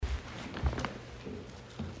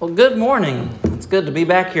Well, good morning. It's good to be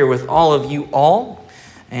back here with all of you all.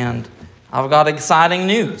 And I've got exciting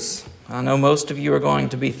news. I know most of you are going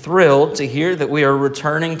to be thrilled to hear that we are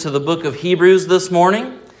returning to the book of Hebrews this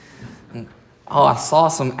morning. And, I saw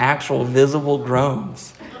some actual visible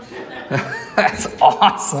groans. That's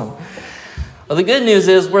awesome. Well, the good news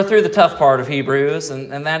is we're through the tough part of Hebrews,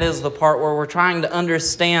 and that is the part where we're trying to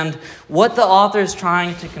understand what the author is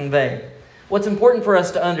trying to convey. What's important for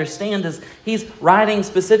us to understand is he's writing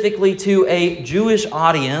specifically to a Jewish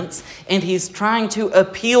audience, and he's trying to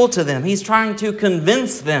appeal to them. He's trying to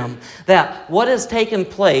convince them that what has taken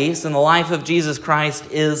place in the life of Jesus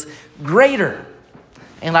Christ is greater.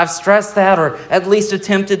 And I've stressed that, or at least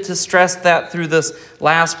attempted to stress that through this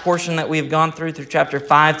last portion that we've gone through chapter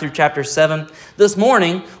 5 through chapter 7. This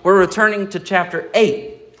morning, we're returning to chapter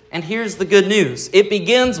 8. And here's the good news. It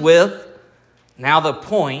begins with, now the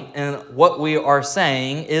point in what we are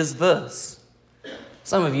saying is this.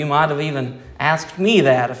 Some of you might have even asked me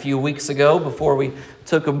that a few weeks ago before we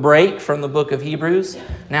took a break from the book of Hebrews.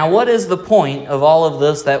 Now, what is the point of all of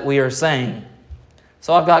this that we are saying?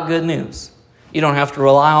 So I've got good news. You don't have to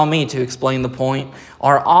rely on me to explain the point.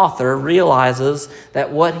 Our author realizes that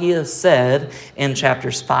what he has said in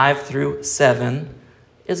chapters 5 through 7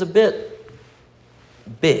 is a bit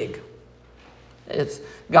big. It's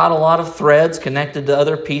got a lot of threads connected to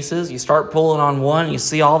other pieces. You start pulling on one, you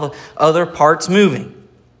see all the other parts moving.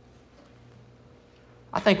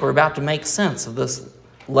 I think we're about to make sense of this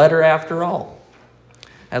letter after all.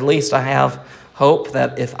 At least I have hope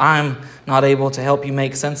that if I'm not able to help you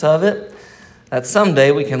make sense of it, that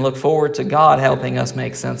someday we can look forward to God helping us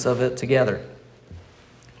make sense of it together.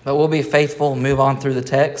 But we'll be faithful and move on through the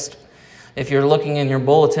text. If you're looking in your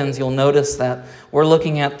bulletins, you'll notice that we're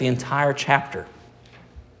looking at the entire chapter.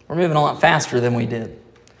 We're moving a lot faster than we did.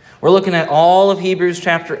 We're looking at all of Hebrews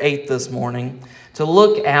chapter 8 this morning to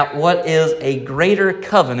look at what is a greater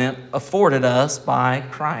covenant afforded us by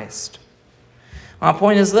Christ. My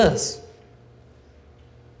point is this.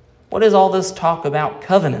 What is all this talk about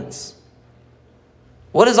covenants?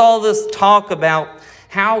 What is all this talk about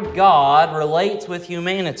how God relates with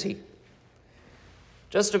humanity?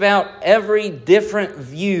 Just about every different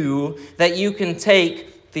view that you can take,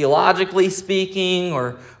 theologically speaking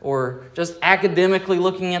or just academically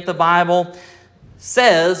looking at the Bible,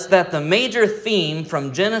 says that the major theme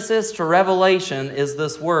from Genesis to Revelation is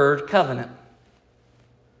this word covenant.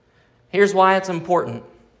 Here's why it's important.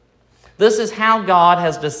 This is how God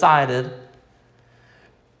has decided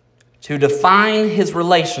to define his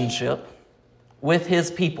relationship with his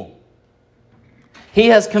people. He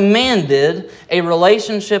has commanded a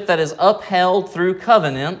relationship that is upheld through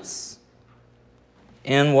covenants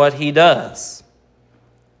in what he does.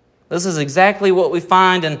 This is exactly what we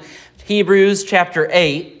find in Hebrews chapter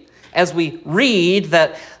 8 as we read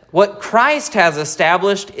that what Christ has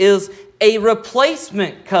established is a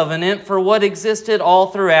replacement covenant for what existed all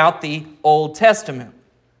throughout the Old Testament.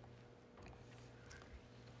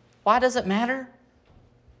 Why does it matter?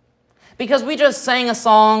 Because we just sang a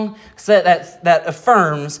song that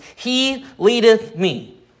affirms, He leadeth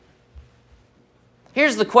me.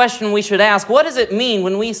 Here's the question we should ask. What does it mean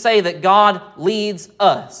when we say that God leads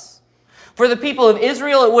us? For the people of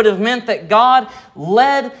Israel, it would have meant that God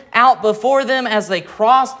led out before them as they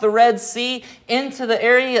crossed the Red Sea into the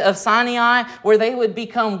area of Sinai where they would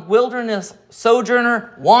become wilderness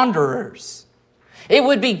sojourner wanderers. It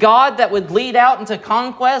would be God that would lead out into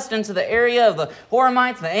conquest into the area of the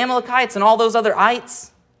Horamites, the Amalekites, and all those other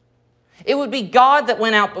ites. It would be God that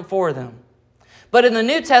went out before them. But in the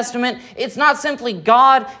New Testament, it's not simply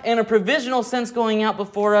God in a provisional sense going out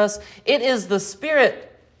before us. It is the Spirit.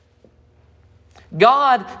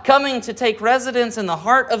 God coming to take residence in the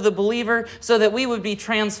heart of the believer so that we would be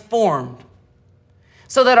transformed,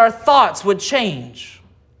 so that our thoughts would change.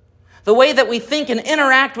 The way that we think and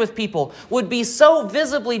interact with people would be so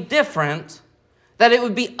visibly different that it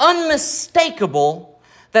would be unmistakable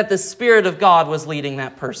that the Spirit of God was leading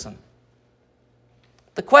that person.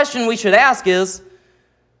 The question we should ask is,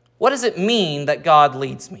 what does it mean that God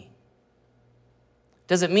leads me?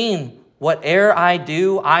 Does it mean whate'er I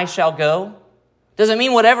do, I shall go? Does it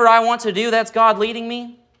mean whatever I want to do, that's God leading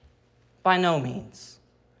me? By no means.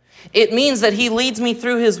 It means that He leads me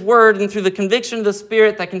through His Word and through the conviction of the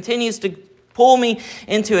Spirit that continues to pull me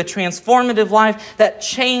into a transformative life that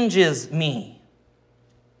changes me.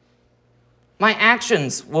 My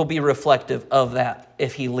actions will be reflective of that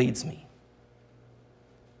if He leads me.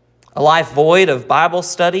 A life void of Bible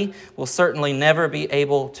study will certainly never be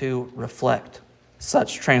able to reflect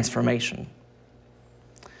such transformation.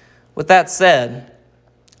 With that said,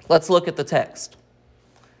 let's look at the text.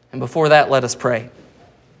 And before that, let us pray.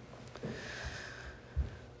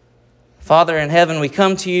 Father in heaven, we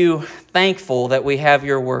come to you thankful that we have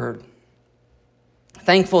your word.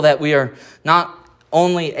 Thankful that we are not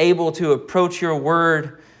only able to approach your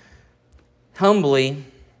word humbly,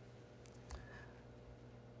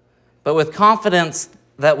 but with confidence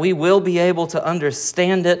that we will be able to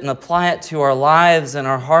understand it and apply it to our lives and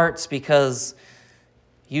our hearts because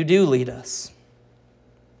you do lead us.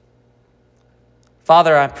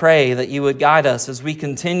 Father, I pray that you would guide us as we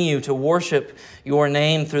continue to worship your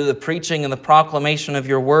name through the preaching and the proclamation of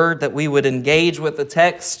your word, that we would engage with the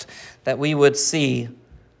text, that we would see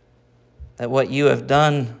that what you have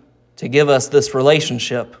done to give us this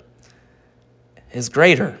relationship is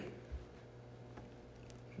greater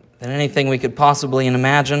than anything we could possibly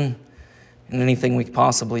imagine and anything we could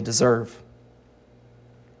possibly deserve.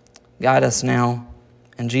 Guide us now.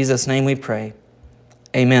 In Jesus' name we pray.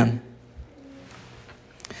 Amen.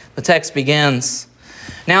 The text begins,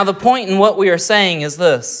 "Now the point in what we are saying is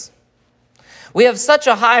this. We have such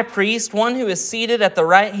a high priest, one who is seated at the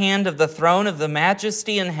right hand of the throne of the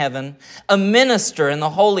majesty in heaven, a minister in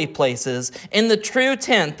the holy places, in the true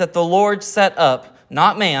tent that the Lord set up,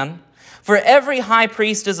 not man. For every high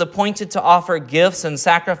priest is appointed to offer gifts and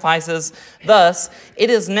sacrifices. Thus, it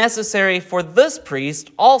is necessary for this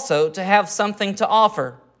priest also to have something to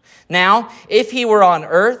offer. Now, if he were on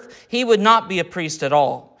earth, he would not be a priest at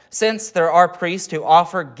all, since there are priests who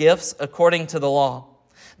offer gifts according to the law.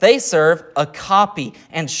 They serve a copy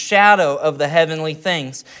and shadow of the heavenly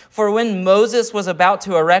things. For when Moses was about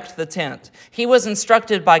to erect the tent, he was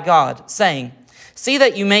instructed by God, saying, 'See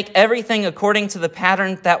that you make everything according to the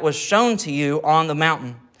pattern that was shown to you on the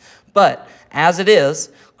mountain.' But as it is,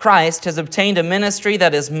 Christ has obtained a ministry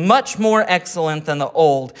that is much more excellent than the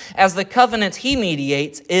old, as the covenant he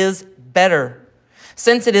mediates is better,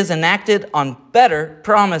 since it is enacted on better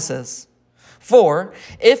promises. For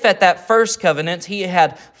if at that first covenant he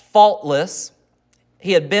had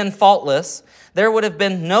been faultless, there would have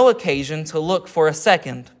been no occasion to look for a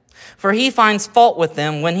second. For he finds fault with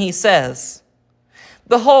them when he says,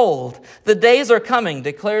 'Behold, the days are coming,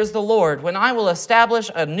 declares the Lord, when I will establish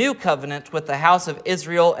a new covenant with the house of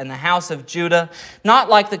Israel and the house of Judah, not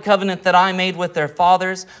like the covenant that I made with their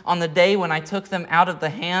fathers on the day when I took them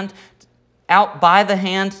out by the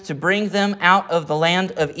hand to bring them out of the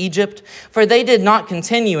land of Egypt, for they did not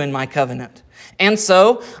continue in my covenant. And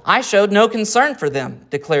so I showed no concern for them,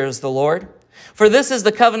 declares the Lord. For this is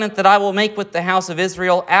the covenant that I will make with the house of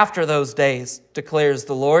Israel after those days, declares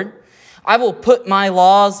the Lord. I will put my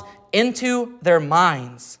laws into their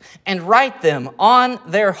minds and write them on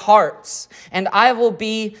their hearts, and I will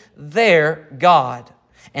be their God,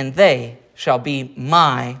 and they shall be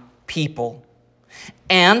my people.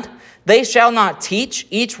 And they shall not teach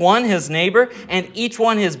each one his neighbor and each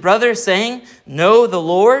one his brother, saying, 'Know the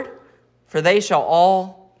Lord,' for they shall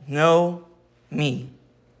all know me,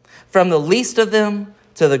 from the least of them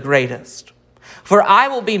to the greatest. For I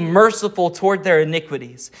will be merciful toward their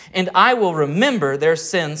iniquities, and I will remember their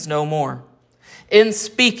sins no more." In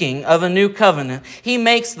speaking of a new covenant, he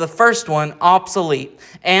makes the first one obsolete,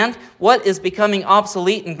 and what is becoming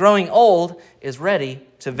obsolete and growing old is ready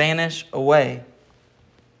to vanish away.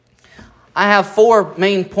 I have 4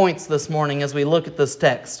 main points this morning as we look at this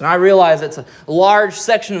text. And I realize it's a large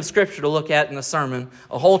section of Scripture to look at in a sermon,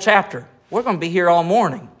 a whole chapter. We're going to be here all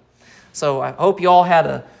morning. So I hope you all had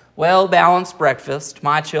a well-balanced breakfast.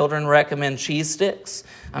 My children recommend cheese sticks.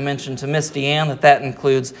 I mentioned to Miss Deanne that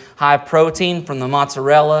includes high protein from the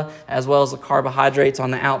mozzarella, as well as the carbohydrates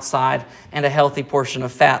on the outside, and a healthy portion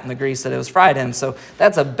of fat in the grease that it was fried in. So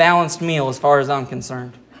that's a balanced meal as far as I'm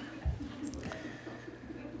concerned.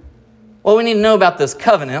 What we need to know about this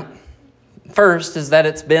covenant, first, is that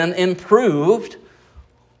it's been improved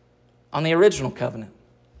on the original covenant.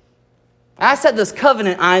 I said this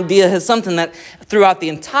covenant idea is something that throughout the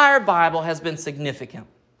entire Bible has been significant.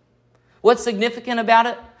 What's significant about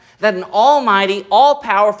it? That an almighty,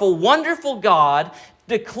 all-powerful, wonderful God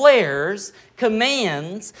declares,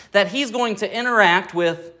 commands that he's going to interact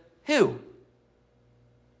with who?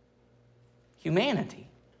 Humanity.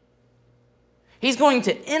 He's going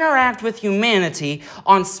to interact with humanity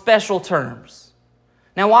on special terms.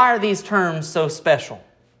 Now, why are these terms so special?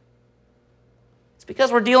 It's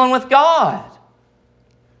because we're dealing with God.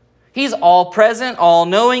 He's all-present,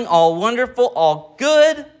 all-knowing, all-wonderful,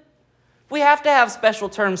 all-good. We have to have special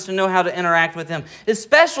terms to know how to interact with him,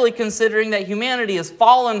 especially considering that humanity has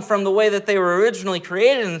fallen from the way that they were originally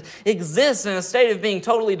created and exists in a state of being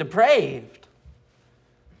totally depraved.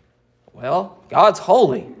 Well, God's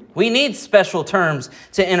holy. We need special terms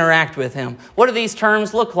to interact with him. What do these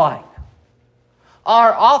terms look like?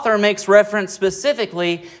 our author makes reference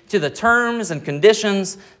specifically to the terms and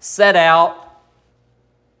conditions set out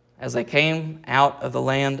as they came out of the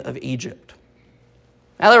land of Egypt.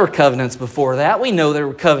 Now, there were covenants before that. We know there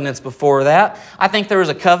were covenants before that. I think there was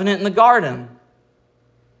a covenant in the garden.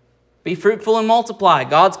 Be fruitful and multiply.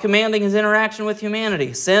 God's commanding His interaction with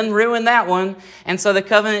humanity. Sin ruined that one, and so the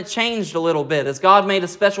covenant changed a little bit as God made a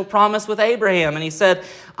special promise with Abraham, and He said,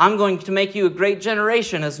 I'm going to make you a great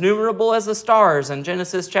generation, as numerable as the stars, in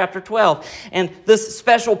Genesis chapter 12. And this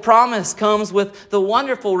special promise comes with the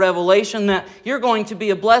wonderful revelation that you're going to be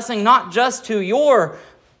a blessing not just to your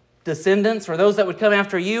descendants or those that would come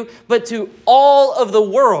after you, but to all of the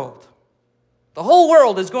world. The whole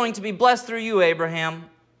world is going to be blessed through you, Abraham.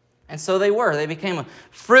 And so they were. They became a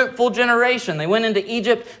fruitful generation. They went into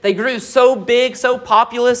Egypt. They grew so big, so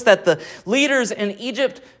populous that the leaders in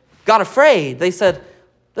Egypt got afraid. They said,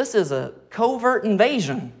 this is a covert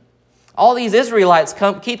invasion. All these Israelites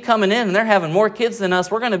keep coming in and they're having more kids than us.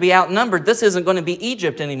 We're going to be outnumbered. This isn't going to be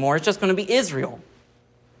Egypt anymore. It's just going to be Israel.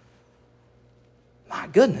 My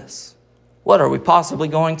goodness, what are we possibly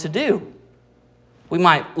going to do? We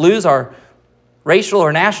might lose our racial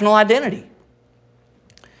or national identity.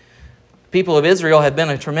 The people of Israel had been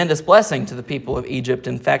a tremendous blessing to the people of Egypt.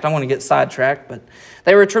 In fact, I want to get sidetracked, but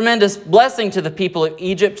they were a tremendous blessing to the people of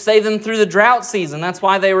Egypt, saved them through the drought season. That's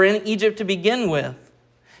why they were in Egypt to begin with.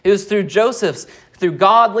 It was through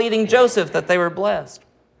God leading Joseph that they were blessed.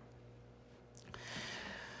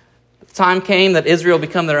 The time came that Israel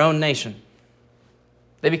become their own nation.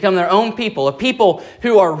 They become their own people, a people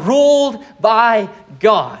who are ruled by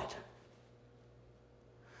God.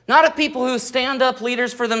 Not a people who stand up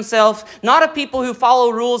leaders for themselves. Not a people who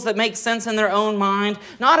follow rules that make sense in their own mind.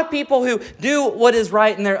 Not a people who do what is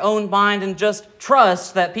right in their own mind and just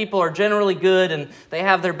trust that people are generally good and they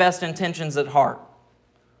have their best intentions at heart.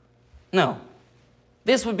 No.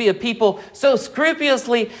 This would be a people so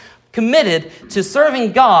scrupulously committed to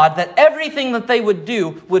serving God that everything that they would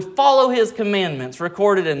do would follow His commandments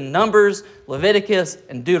recorded in Numbers, Leviticus,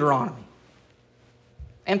 and Deuteronomy,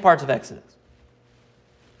 and parts of Exodus.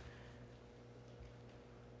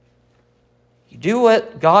 You do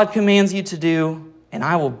what God commands you to do, and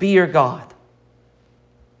I will be your God.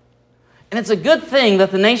 And it's a good thing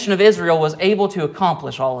that the nation of Israel was able to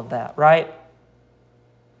accomplish all of that, right?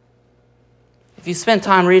 If you spend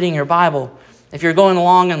time reading your Bible, if you're going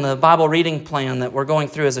along in the Bible reading plan that we're going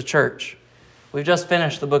through as a church, we've just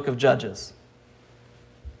finished the book of Judges.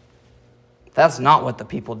 That's not what the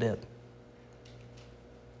people did.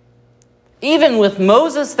 Even with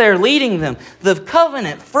Moses there leading them, the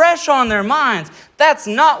covenant fresh on their minds, that's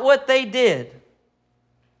not what they did.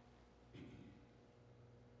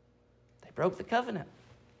 They broke the covenant.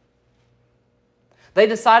 They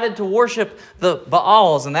decided to worship the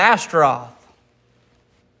Baals and the Ashtaroth.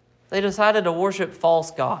 They decided to worship false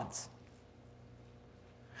gods.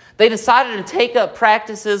 They decided to take up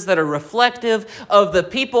practices that are reflective of the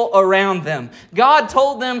people around them. God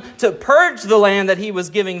told them to purge the land that He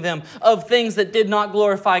was giving them of things that did not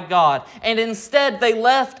glorify God. And instead, they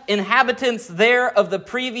left inhabitants there of the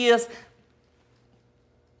previous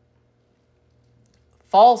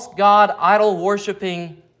false god,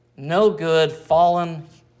 idol-worshiping, no good, fallen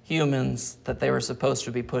humans that they were supposed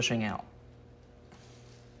to be pushing out.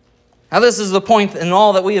 Now, this is the point in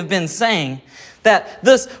all that we have been saying, that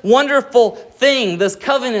this wonderful thing, this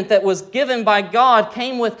covenant that was given by God,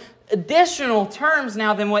 came with additional terms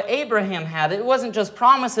now than what Abraham had. It wasn't just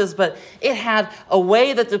promises, but it had a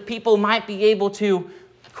way that the people might be able to,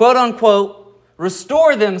 quote unquote,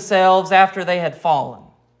 restore themselves after they had fallen.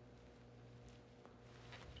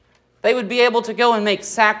 They would be able to go and make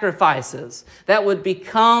sacrifices that would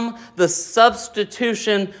become the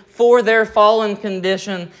substitution for their fallen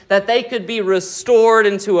condition, that they could be restored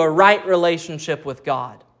into a right relationship with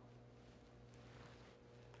God.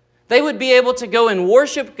 They would be able to go and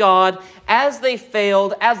worship God as they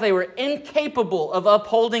failed, as they were incapable of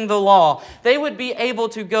upholding the law. They would be able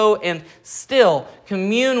to go and still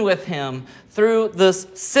commune with Him through this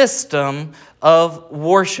system of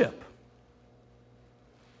worship.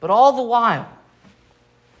 But all the while,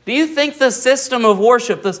 do you think the system of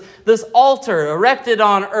worship, this altar erected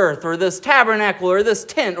on earth, or this tabernacle, or this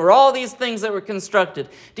tent, or all these things that were constructed,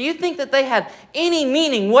 do you think that they had any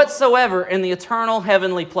meaning whatsoever in the eternal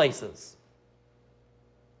heavenly places?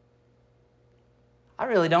 I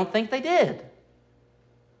really don't think they did.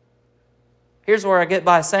 Here's where I get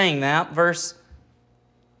by saying that.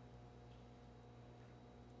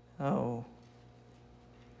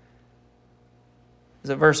 Is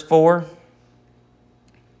it verse 4?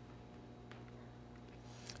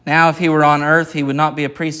 Now, if he were on earth, he would not be a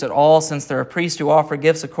priest at all, since there are priests who offer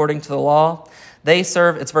gifts according to the law. They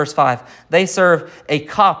serve, it's verse 5, they serve a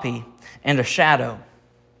copy and a shadow.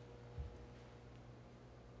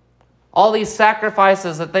 All these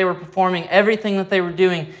sacrifices that they were performing, everything that they were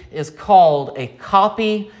doing is called a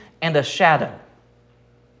copy and a shadow.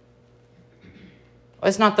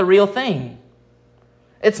 It's not the real thing.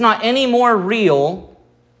 It's not any more real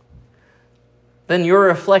than your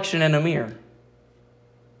reflection in a mirror.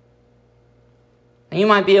 And you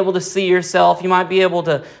might be able to see yourself, you might be able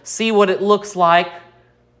to see what it looks like,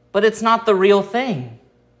 but it's not the real thing.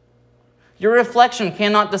 Your reflection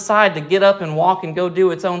cannot decide to get up and walk and go do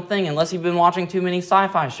its own thing unless you've been watching too many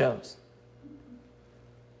sci-fi shows.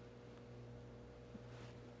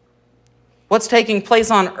 What's taking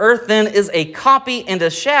place on earth then is a copy and a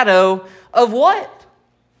shadow of what?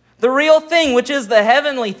 The real thing, which is the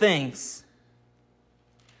heavenly things.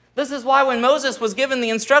 This is why when Moses was given the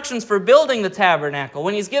instructions for building the tabernacle,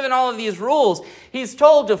 when he's given all of these rules, he's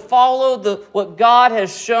told to follow what God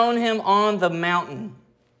has shown him on the mountain.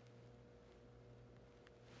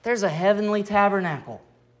 There's a heavenly tabernacle.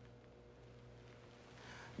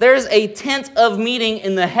 There's a tent of meeting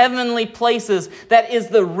in the heavenly places that is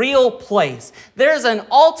the real place. There's an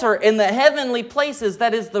altar in the heavenly places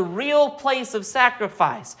that is the real place of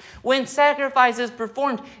sacrifice. When sacrifice is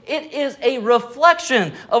performed, it is a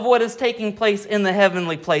reflection of what is taking place in the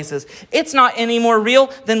heavenly places. It's not any more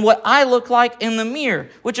real than what I look like in the mirror,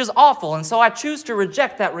 which is awful. And so I choose to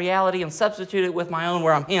reject that reality and substitute it with my own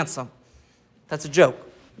where I'm handsome. That's a joke.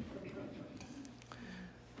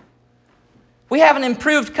 We have an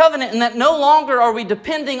improved covenant in that no longer are we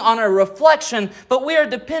depending on a reflection, but we are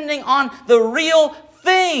depending on the real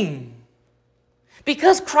thing.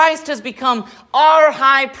 Because Christ has become our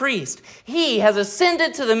high priest, he has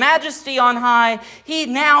ascended to the majesty on high. He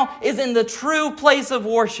now is in the true place of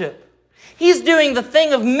worship. He's doing the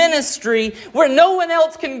thing of ministry where no one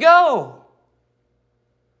else can go.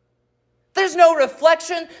 There's no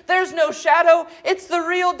reflection. There's no shadow. It's the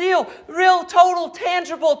real deal. Real, total,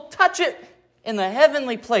 tangible. Touch it. In the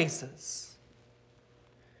heavenly places.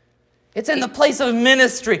 It's in the place of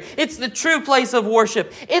ministry. It's the true place of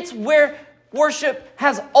worship. It's where worship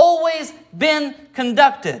has always been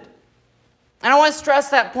conducted. And I want to stress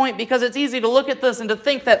that point because it's easy to look at this and to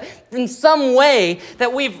think that in some way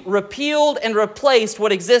that we've repealed and replaced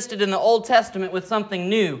what existed in the Old Testament with something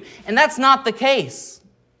new. And that's not the case.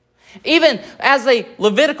 Even as a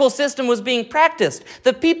Levitical system was being practiced,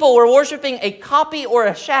 the people were worshiping a copy or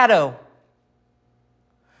a shadow.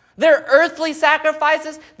 Their earthly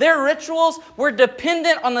sacrifices, their rituals were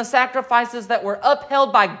dependent on the sacrifices that were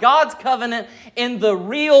upheld by God's covenant in the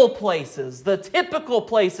real places, the typical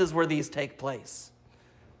places where these take place.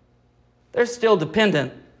 They're still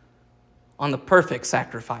dependent on the perfect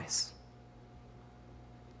sacrifice.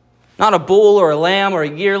 Not a bull or a lamb or a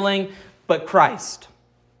yearling, but Christ.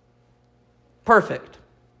 Perfect.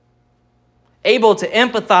 Able to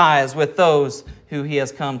empathize with those who he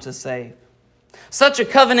has come to save. Such a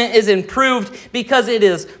covenant is improved because it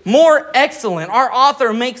is more excellent. Our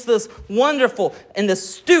author makes this wonderful and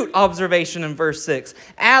astute observation in verse 6.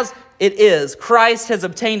 As it is, Christ has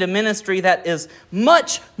obtained a ministry that is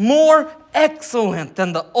much more excellent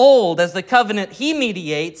than the old, as the covenant he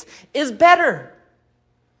mediates is better.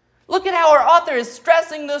 Look at how our author is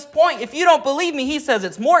stressing this point. If you don't believe me, he says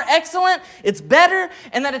it's more excellent, it's better,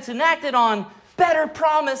 and that it's enacted on better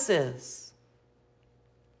promises.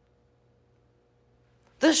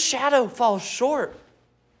 The shadow falls short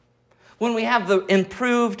when we have the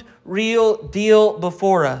improved real deal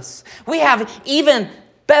before us. We have even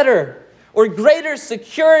better or greater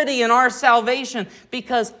security in our salvation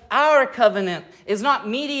because our covenant is not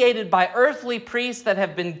mediated by earthly priests that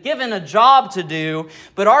have been given a job to do,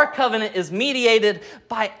 but our covenant is mediated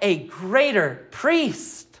by a greater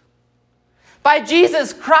priest, by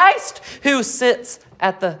Jesus Christ, who sits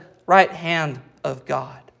at the right hand of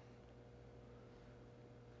God.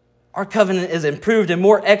 Our covenant is improved and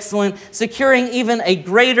more excellent, securing even a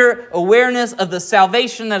greater awareness of the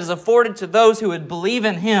salvation that is afforded to those who would believe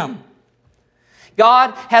in him.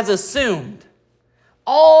 God has assumed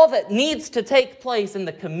all that needs to take place in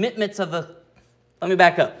the commitments of the... Let me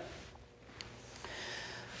back up.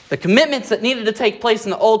 The commitments that needed to take place in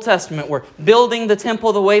the Old Testament were building the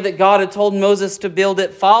temple the way that God had told Moses to build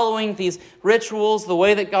it, following these rituals the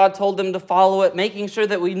way that God told them to follow it, making sure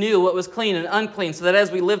that we knew what was clean and unclean so that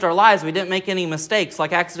as we lived our lives, we didn't make any mistakes,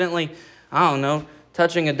 like accidentally,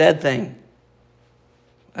 touching a dead thing.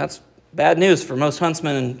 That's bad news for most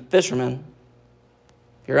huntsmen and fishermen.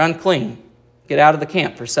 If you're unclean, get out of the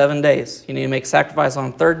camp for 7 days. You need to make sacrifice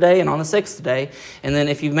on the third day and on the sixth day. And then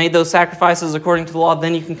if you've made those sacrifices according to the law,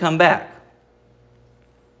 then you can come back.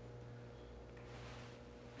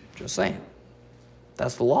 Just saying.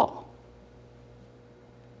 That's the law.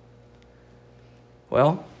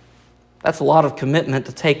 Well, that's a lot of commitment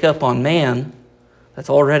to take up on man that's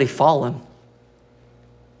already fallen.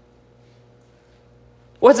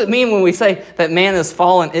 What does it mean when we say that man is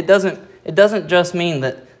fallen? It doesn't just mean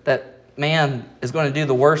that man is going to do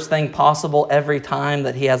the worst thing possible every time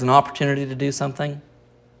that he has an opportunity to do something.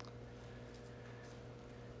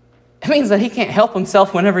 It means that he can't help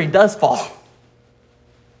himself whenever he does fall.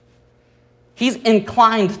 He's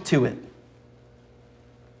inclined to it.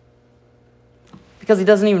 Because he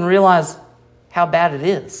doesn't even realize how bad it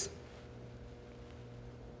is.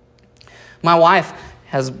 My wife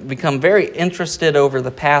has become very interested over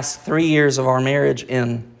the past 3 years of our marriage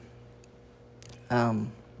in,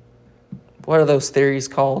 what are those theories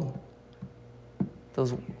called?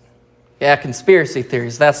 Conspiracy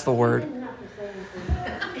theories, that's the word.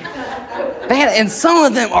 Man, and some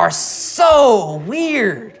of them are so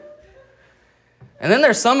weird. And then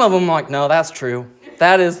there's some of them like, no, that's true.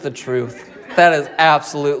 That is the truth. That is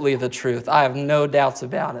absolutely the truth. I have no doubts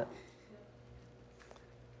about it.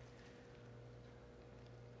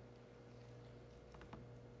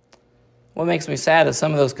 What makes me sad is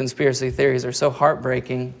some of those conspiracy theories are so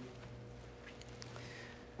heartbreaking.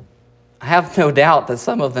 I have no doubt that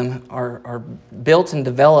some of them are built and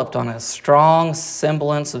developed on a strong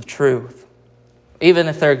semblance of truth, even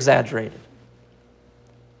if they're exaggerated.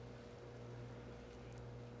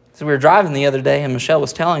 So we were driving the other day, and Michelle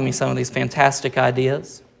was telling me some of these fantastic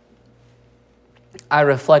ideas. I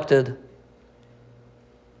reflected,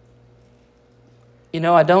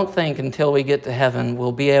 I don't think until we get to heaven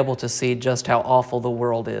we'll be able to see just how awful the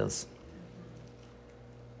world is.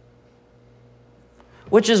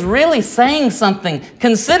 Which is really saying something,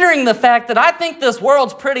 considering the fact that I think this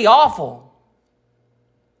world's pretty awful.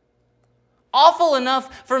 Awful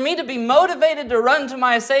enough for me to be motivated to run to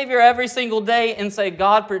my Savior every single day and say,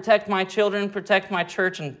 God, protect my children, protect my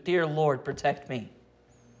church, and dear Lord, protect me.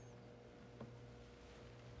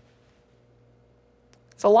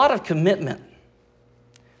 It's a lot of commitment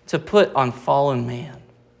to put on fallen man.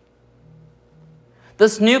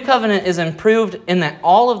 This new covenant is improved in that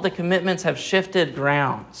all of the commitments have shifted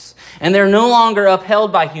grounds, and they're no longer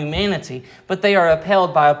upheld by humanity, but they are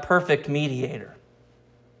upheld by a perfect mediator.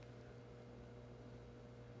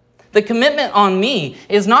 The commitment on me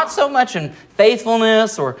is not so much in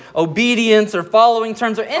faithfulness or obedience or following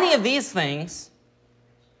terms or any of these things.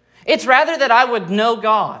 It's rather that I would know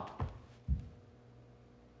God.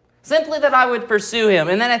 Simply that I would pursue Him.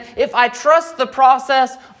 And then if I trust the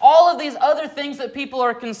process, all of these other things that people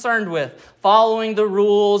are concerned with, following the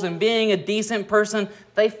rules and being a decent person,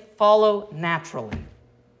 they follow naturally.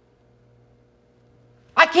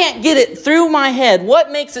 I can't get it through my head.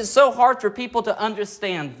 What makes it so hard for people to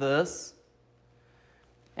understand this?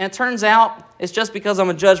 And it turns out it's just because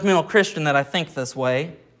I'm a judgmental Christian that I think this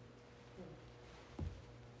way.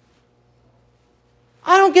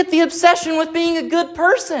 I don't get the obsession with being a good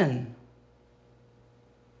person.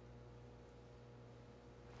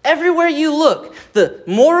 Everywhere you look, the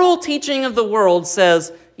moral teaching of the world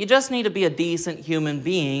says you just need to be a decent human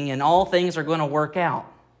being and all things are going to work out.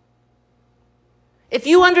 If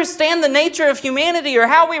you understand the nature of humanity or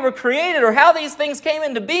how we were created or how these things came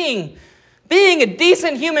into being a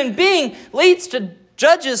decent human being leads to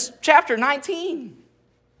Judges chapter 19.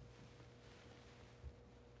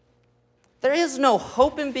 There is no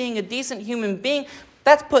hope in being a decent human being.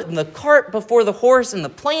 That's putting the cart before the horse in the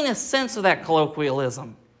plainest sense of that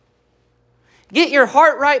colloquialism. Get your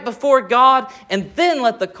heart right before God and then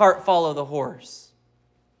let the cart follow the horse.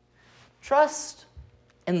 Trust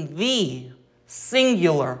in the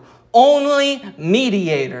singular, only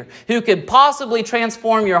mediator who could possibly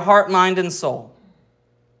transform your heart, mind, and soul.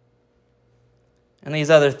 And these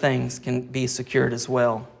other things can be secured as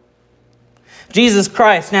well. Jesus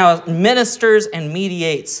Christ now ministers and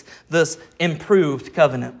mediates this improved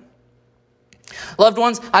covenant. Loved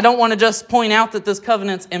ones, I don't want to just point out that this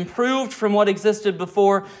covenant's improved from what existed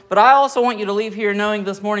before, but I also want you to leave here knowing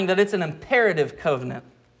this morning that it's an imperative covenant.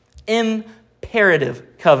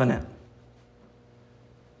 Imperative covenant.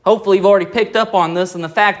 Hopefully you've already picked up on this and the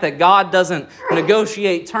fact that God doesn't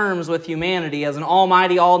negotiate terms with humanity. As an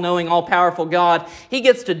almighty, all-knowing, all-powerful God, He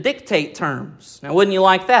gets to dictate terms. Now, wouldn't you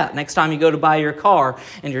like that? Next time you go to buy your car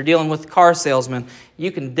and you're dealing with a car salesman,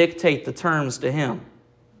 you can dictate the terms to him.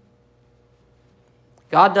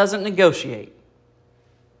 God doesn't negotiate.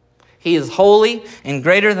 He is holy and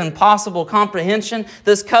greater than possible comprehension.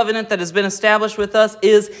 This covenant that has been established with us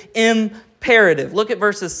is imperative. Look at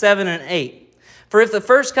verses 7 and 8. For if the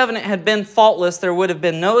first covenant had been faultless, there would have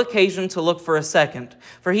been no occasion to look for a second.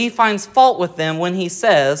 For he finds fault with them when he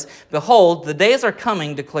says, Behold, the days are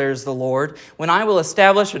coming, declares the Lord, when I will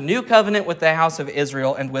establish a new covenant with the house of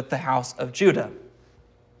Israel and with the house of Judah.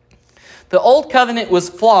 The old covenant was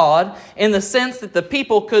flawed in the sense that the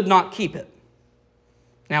people could not keep it.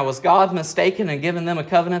 Now, was God mistaken in giving them a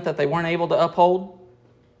covenant that they weren't able to uphold?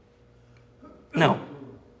 No.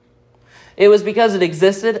 It was because it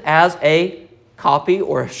existed as a copy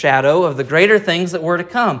or a shadow of the greater things that were to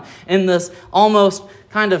come. In this almost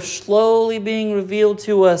kind of slowly being revealed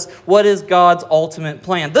to us what is God's ultimate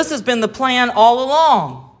plan. This has been the plan all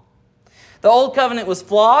along. The old covenant was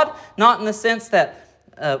flawed, not in the sense that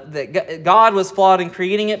God was flawed in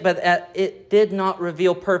creating it, but that it did not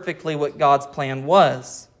reveal perfectly what God's plan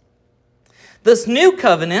was. This new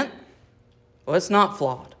covenant, well, it's not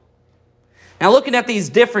flawed. Now, looking at these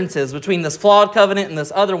differences between this flawed covenant and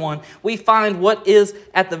this other one, we find what is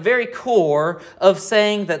at the very core of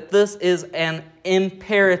saying that this is an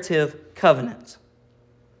imperative covenant.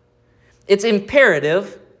 It's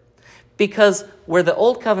imperative because where the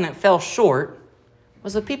old covenant fell short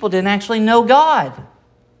was the people didn't actually know God.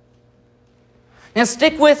 Now,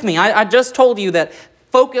 stick with me. I just told you that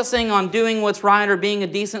focusing on doing what's right or being a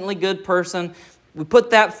decently good person, we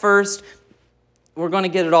put that first, we're going to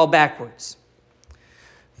get it all backwards.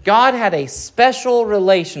 God had a special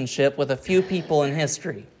relationship with a few people in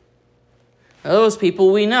history. Those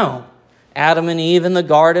people we know. Adam and Eve in the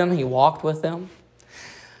garden, he walked with them.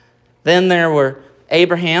 Then there were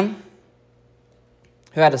Abraham,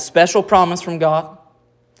 who had a special promise from God.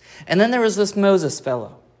 And then there was this Moses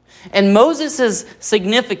fellow. And Moses'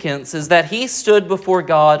 significance is that he stood before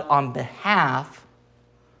God on behalf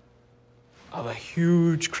of a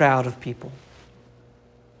huge crowd of people.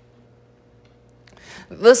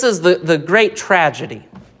 This is the great tragedy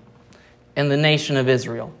in the nation of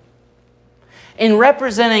Israel. In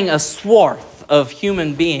representing a swath of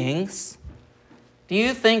human beings, do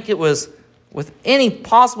you think it was with any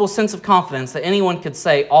possible sense of confidence that anyone could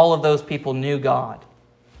say all of those people knew God?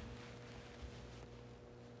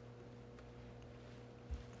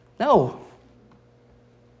 No.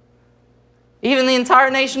 Even the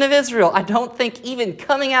entire nation of Israel, I don't think even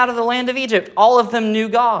coming out of the land of Egypt, all of them knew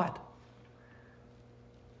God.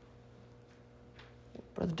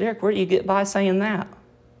 Brother Derek, where do you get by saying that?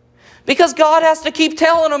 Because God has to keep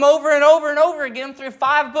telling them over and over and over again through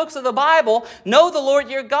 5 books of the Bible, know the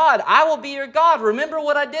Lord your God. I will be your God. Remember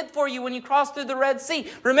what I did for you when you crossed through the Red Sea.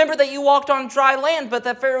 Remember that you walked on dry land, but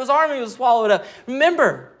that Pharaoh's army was swallowed up.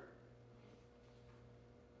 Remember.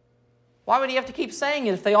 Why would he have to keep saying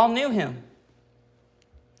it if they all knew him?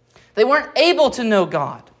 They weren't able to know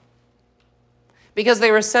God because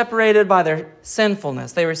they were separated by their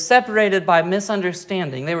sinfulness. They were separated by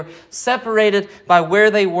misunderstanding. They were separated by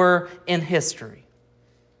where they were in history.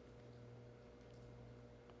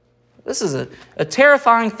 This is a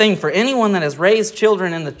terrifying thing for anyone that has raised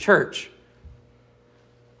children in the church.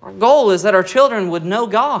 Our goal is that our children would know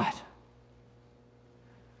God.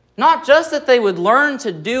 Not just that they would learn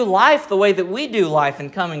to do life the way that we do life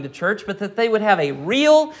in coming to church, but that they would have a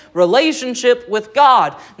real relationship with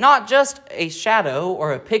God. Not just a shadow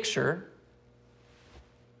or a picture,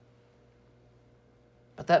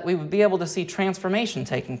 but that we would be able to see transformation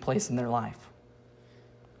taking place in their life.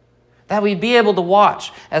 That we'd be able to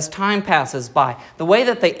watch as time passes by. The way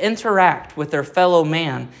that they interact with their fellow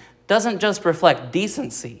man doesn't just reflect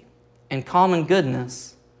decency and common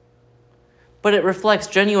goodness, but it reflects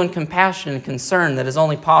genuine compassion and concern that is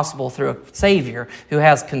only possible through a Savior who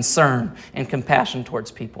has concern and compassion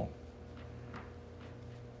towards people.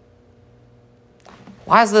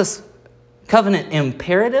 Why is this covenant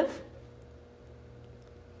imperative?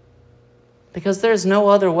 Because there's no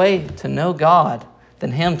other way to know God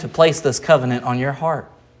than Him to place this covenant on your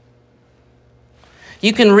heart.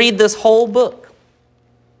 You can read this whole book.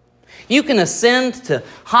 You can ascend to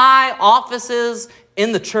high offices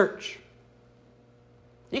in the church.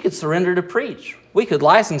 You could surrender to preach. We could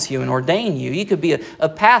license you and ordain you. You could be a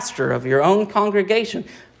pastor of your own congregation.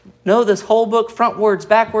 Know this whole book frontwards,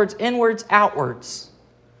 backwards, inwards, outwards.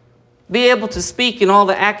 Be able to speak in all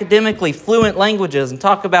the academically fluent languages and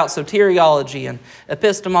talk about soteriology and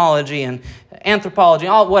epistemology and anthropology,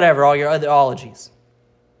 all your other ologies.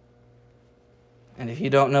 And if you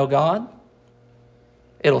don't know God,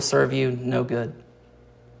 it'll serve you no good.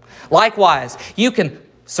 Likewise, you can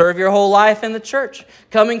serve your whole life in the church,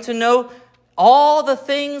 coming to know all the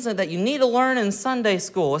things that you need to learn in Sunday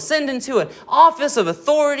school. Ascend into an office of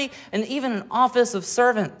authority and even an office of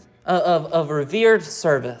servant, of revered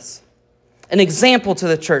service. An example to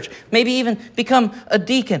the church. Maybe even become a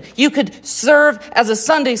deacon. You could serve as a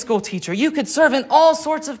Sunday school teacher. You could serve in all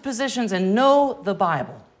sorts of positions and know the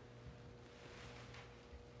Bible.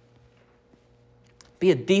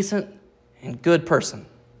 Be a decent and good person.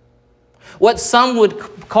 What some would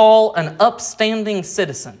call an upstanding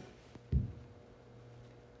citizen.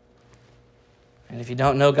 And if you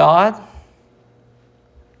don't know God,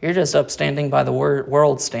 you're just upstanding by the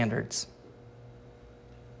world standards.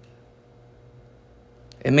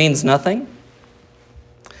 It means nothing.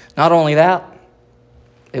 Not only that,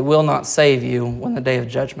 it will not save you when the day of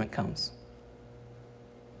judgment comes.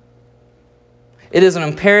 It is an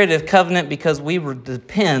imperative covenant because we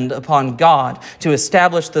depend upon God to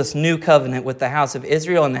establish this new covenant with the house of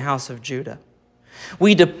Israel and the house of Judah.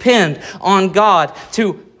 We depend on God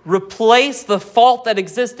to replace the fault that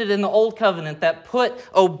existed in the old covenant that put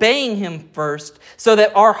obeying Him first so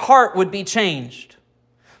that our heart would be changed.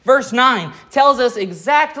 Verse 9 tells us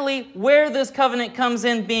exactly where this covenant comes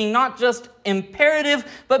in, being not just imperative,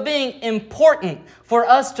 but being important for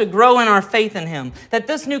us to grow in our faith in Him. That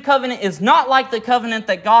this new covenant is not like the covenant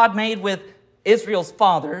that God made with Israel's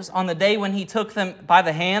fathers on the day when He took them by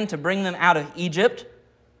the hand to bring them out of Egypt.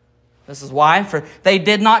 This is why, for they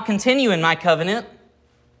did not continue in my covenant,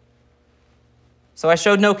 so I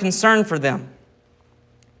showed no concern for them.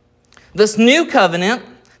 This new covenant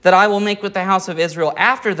that I will make with the house of Israel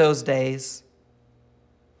after those days,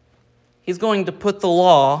 He's going to put the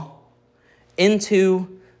law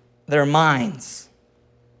into their minds.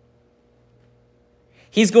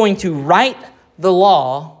 He's going to write the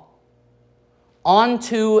law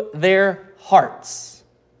onto their hearts.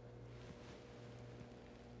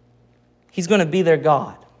 He's going to be their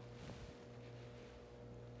God.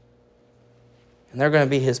 And they're going to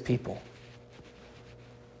be His people.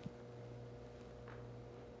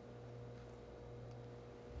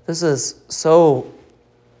 This is so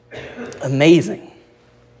amazing.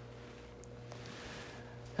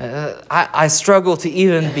 I struggle to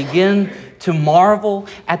even begin to marvel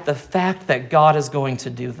at the fact that God is going to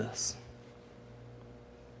do this.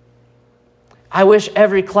 I wish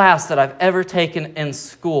every class that I've ever taken in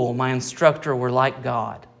school, my instructor were like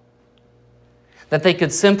God. That they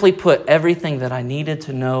could simply put everything that I needed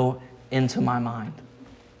to know into my mind.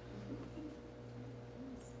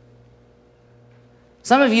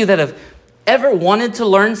 Some of you that have ever wanted to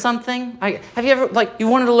learn something, have you ever, you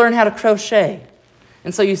wanted to learn how to crochet?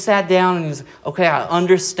 And so you sat down and you said, okay, I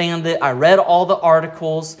understand it. I read all the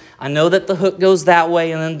articles. I know that the hook goes that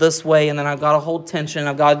way and then this way, and then I've got to hold tension.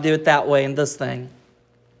 I've got to do it that way and this thing.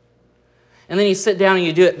 And then you sit down and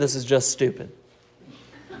you do it. This is just stupid.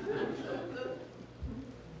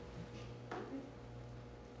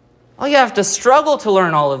 Oh, you have to struggle to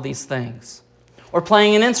learn all of these things. Or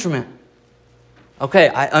playing an instrument. Okay,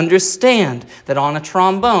 I understand that on a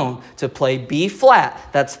trombone, to play B flat,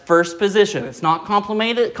 that's first position. It's not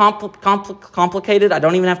complicated. I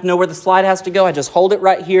don't even have to know where the slide has to go. I just hold it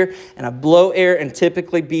right here, and I blow air, and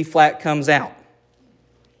typically B flat comes out.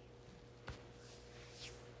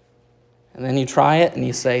 And then you try it, and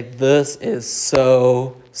you say, this is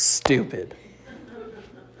so stupid.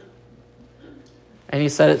 And you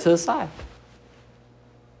set it to the side.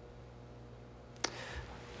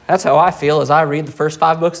 That's how I feel as I read the first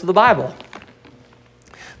 5 books of the Bible.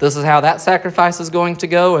 This is how that sacrifice is going to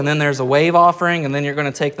go, and then there's a wave offering, and then you're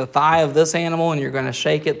going to take the thigh of this animal, and you're going to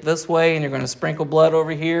shake it this way, and you're going to sprinkle blood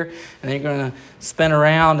over here, and then you're going to spin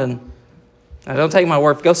around, and now don't take my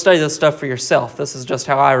word. Go study this stuff for yourself. This is just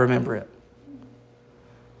how I remember it.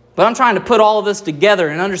 But I'm trying to put all of this together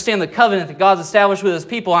and understand the covenant that God's established with His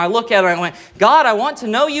people, and I look at it and I went, God, I want to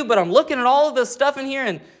know You, but I'm looking at all of this stuff in here,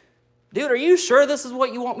 and dude, are you sure this is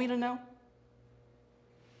what you want me to know?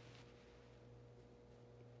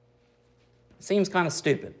 It seems kind of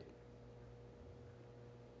stupid.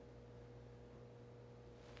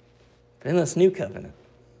 But in this new covenant,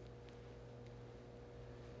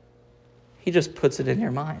 He just puts it in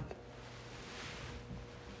your mind.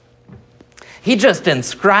 He just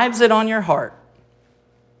inscribes it on your heart.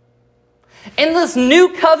 In this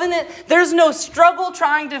new covenant, there's no struggle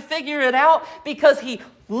trying to figure it out because He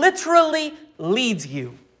literally leads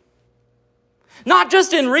you. Not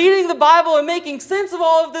just in reading the Bible and making sense of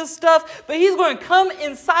all of this stuff, but He's going to come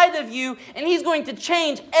inside of you and He's going to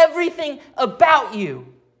change everything about you.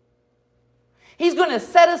 He's going to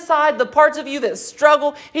set aside the parts of you that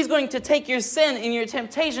struggle. He's going to take your sin and your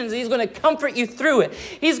temptations and He's going to comfort you through it.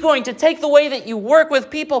 He's going to take the way that you work with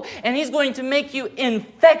people and He's going to make you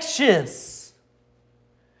infectious.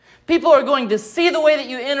 People are going to see the way that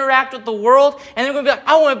you interact with the world, and they're going to be like,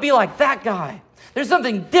 I want to be like that guy. There's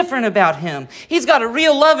something different about him. He's got a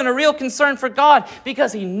real love and a real concern for God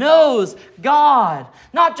because he knows God.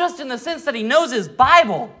 Not just in the sense that he knows his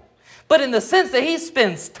Bible, but in the sense that he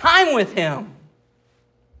spends time with him.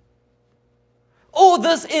 Oh,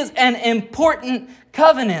 this is an important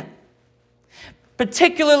covenant,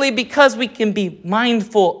 particularly because we can be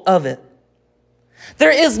mindful of it.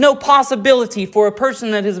 There is no possibility for a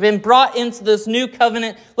person that has been brought into this new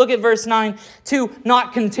covenant, look at verse 9, to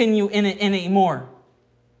not continue in it anymore.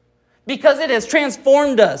 Because it has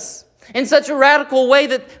transformed us in such a radical way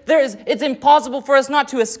that it's impossible for us not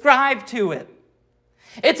to ascribe to it.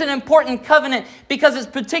 It's an important covenant because it's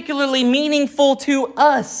particularly meaningful to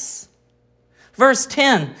us. Verse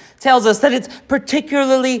 10 tells us that it's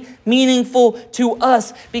particularly meaningful to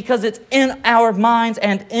us because it's in our minds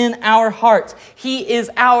and in our hearts. He is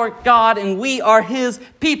our God and we are his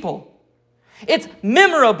people. It's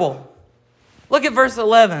memorable. Look at verse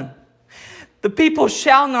 11. The people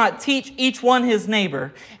shall not teach each one his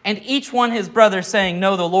neighbor and each one his brother, saying,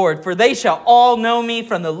 Know the Lord, for they shall all know me,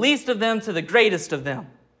 from the least of them to the greatest of them.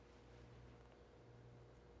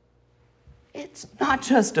 It's not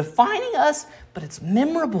just defining us, but it's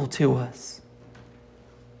memorable to us.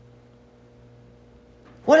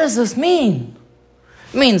 What does this mean?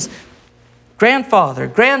 It means grandfather,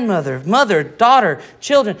 grandmother, mother, daughter,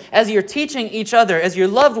 children, as you're teaching each other, as your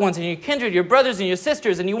loved ones and your kindred, your brothers and your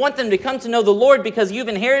sisters, and you want them to come to know the Lord because you've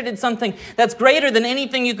inherited something that's greater than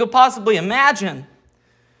anything you could possibly imagine.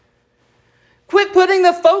 Quit putting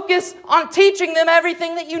the focus on teaching them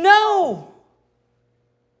everything that you know.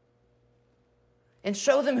 And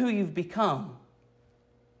show them who you've become.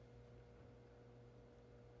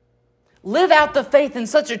 Live out the faith in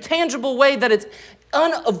such a tangible way that it's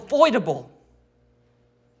unavoidable.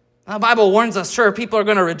 The Bible warns us, sure, people are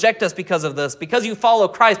going to reject us because of this. Because you follow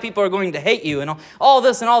Christ, people are going to hate you and all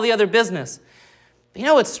this and all the other business. But you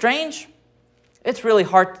know what's strange? It's really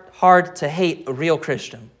hard to hate a real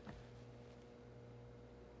Christian.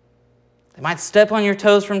 They might step on your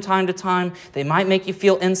toes from time to time. They might make you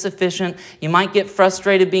feel insufficient. You might get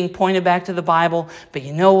frustrated being pointed back to the Bible. But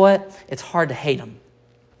you know what? It's hard to hate them.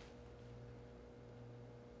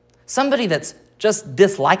 Somebody that's just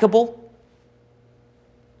dislikable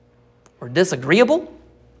or disagreeable,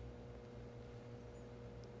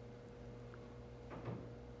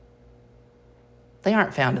 they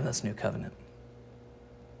aren't found in this new covenant.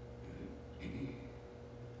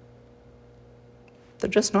 They're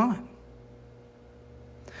just not.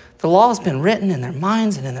 The law has been written in their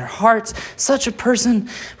minds and in their hearts. Such a person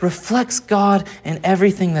reflects God in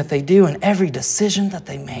everything that they do and every decision that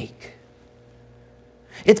they make.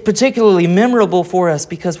 It's particularly memorable for us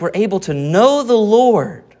because we're able to know the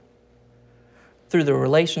Lord through the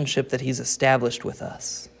relationship that he's established with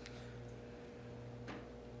us.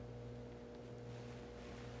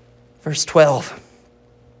 Verse 12.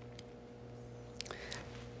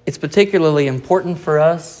 It's particularly important for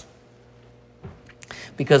us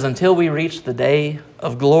because until we reach the day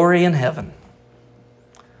of glory in heaven,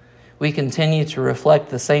 we continue to reflect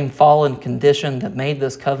the same fallen condition that made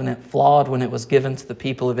this covenant flawed when it was given to the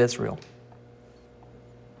people of Israel.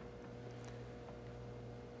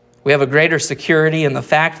 We have a greater security in the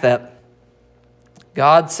fact that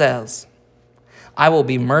God says, I will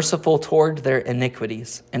be merciful toward their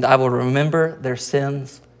iniquities, and I will remember their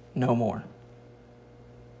sins no more.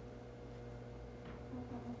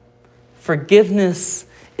 Forgiveness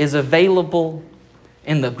is available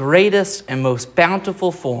in the greatest and most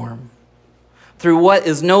bountiful form through what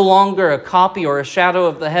is no longer a copy or a shadow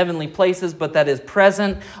of the heavenly places, but that is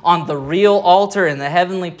present on the real altar in the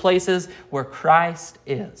heavenly places where Christ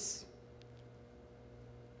is,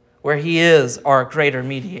 where he is our greater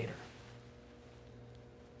mediator.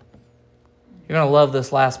 You're going to love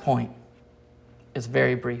this last point. It's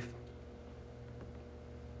very brief.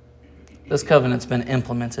 This covenant's been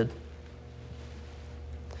implemented.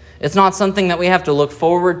 It's not something that we have to look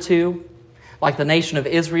forward to like the nation of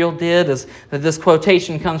Israel did. As this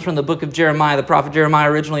quotation comes from the book of Jeremiah. The prophet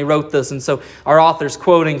Jeremiah originally wrote this, and so our author's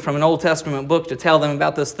quoting from an Old Testament book to tell them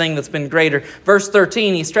about this thing that's been greater. Verse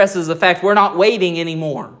 13, he stresses the fact we're not waiting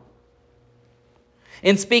anymore.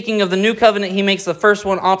 In speaking of the new covenant, he makes the first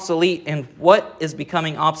one obsolete, and what is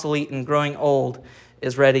becoming obsolete and growing old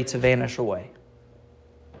is ready to vanish away.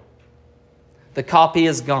 The copy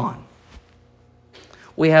is gone.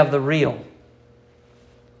 We have the real.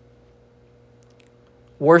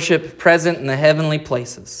 Worship present in the heavenly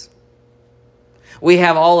places. We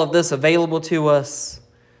have all of this available to us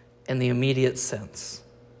in the immediate sense.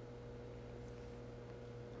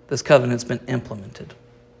 This covenant's been implemented.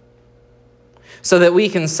 so that we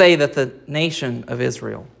can say that the nation of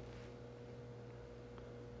Israel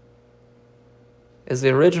is the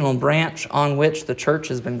original branch on which the church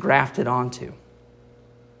has been grafted onto.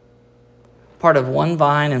 Part of one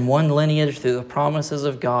vine and one lineage through the promises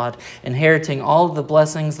of God, inheriting all of the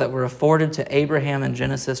blessings that were afforded to Abraham in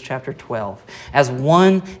Genesis chapter 12. As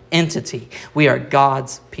one entity, we are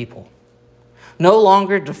God's people, no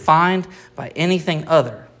longer defined by anything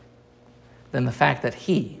other than the fact that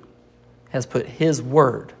He has put His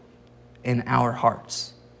word in our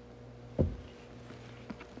hearts.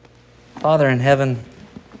 Father in heaven,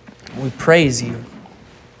 we praise You.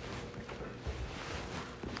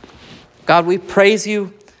 God, we praise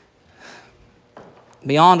You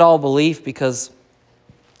beyond all belief because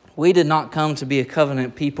we did not come to be a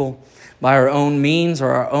covenant people by our own means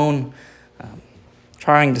or our own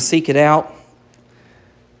trying to seek it out.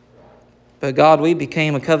 But God, we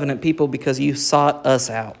became a covenant people because You sought us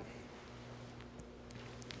out.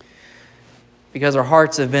 Because our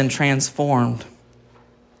hearts have been transformed.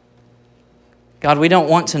 God, we don't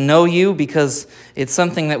want to know You because it's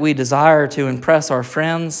something that we desire to impress our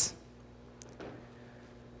friends.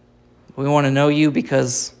 We want to know You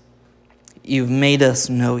because You've made us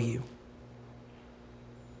know You.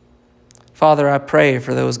 Father, I pray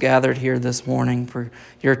for those gathered here this morning, for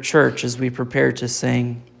Your church as we prepare to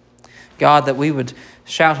sing. God, that we would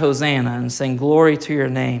shout Hosanna and sing glory to Your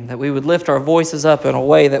name, that we would lift our voices up in a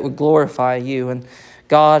way that would glorify You. And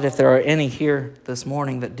God, if there are any here this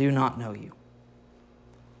morning that do not know You,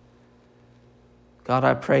 God,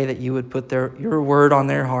 I pray that You would put Your word on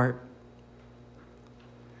their heart,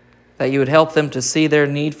 that You would help them to see their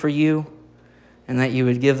need for You, and that You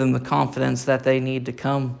would give them the confidence that they need to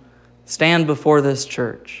come stand before this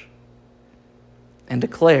church and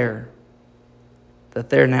declare that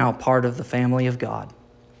they're now part of the family of God.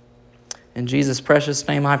 In Jesus' precious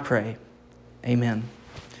name I pray. Amen.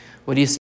 Would you